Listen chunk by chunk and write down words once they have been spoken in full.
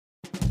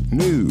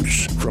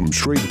News from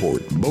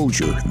Shreveport,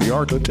 Bossier, the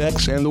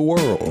Architects, and the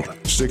world.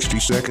 60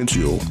 seconds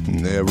you'll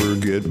never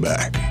get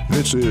back.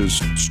 This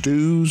is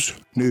Stu's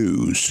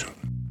News.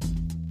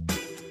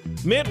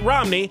 Mitt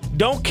Romney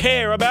don't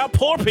care about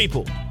poor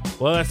people.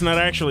 Well, that's not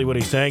actually what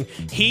he's saying.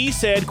 He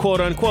said,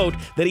 quote unquote,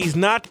 that he's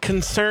not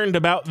concerned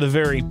about the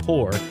very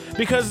poor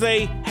because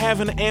they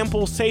have an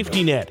ample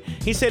safety net.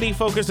 He said he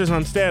focuses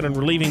instead on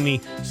relieving the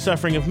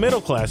suffering of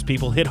middle-class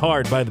people hit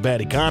hard by the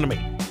bad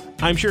economy.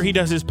 I'm sure he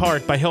does his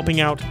part by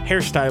helping out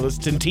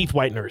hairstylists and teeth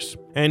whiteners.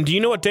 And do you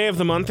know what day of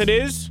the month it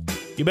is?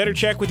 You better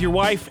check with your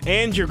wife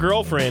and your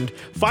girlfriend.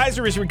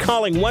 Pfizer is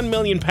recalling 1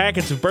 million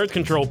packets of birth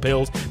control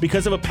pills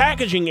because of a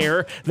packaging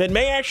error that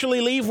may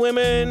actually leave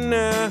women,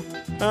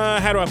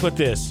 how do I put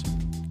this?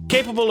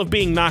 Capable of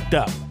being knocked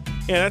up.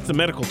 Yeah, that's the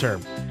medical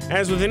term.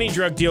 As with any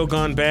drug deal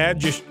gone bad,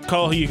 just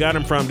call who you got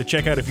them from to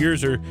check out if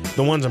yours are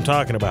the ones I'm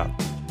talking about.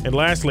 And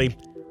lastly,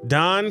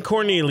 Don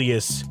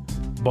Cornelius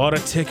bought a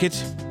ticket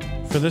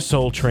for the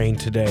Soul Train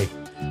today.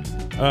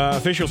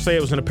 Officials say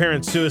it was an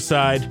apparent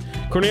suicide.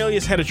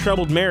 Cornelius had a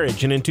troubled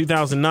marriage, and in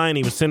 2009,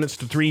 he was sentenced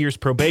to 3 years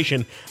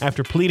probation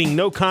after pleading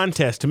no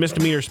contest to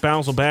misdemeanor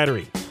spousal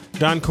battery.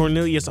 Don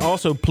Cornelius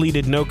also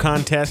pleaded no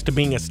contest to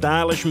being a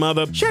stylish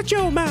mother. Shut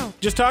your mouth!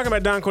 Just talking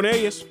about Don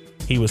Cornelius.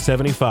 He was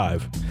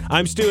 75.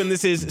 I'm Stu, and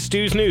this is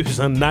Stu's News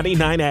on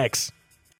 99X.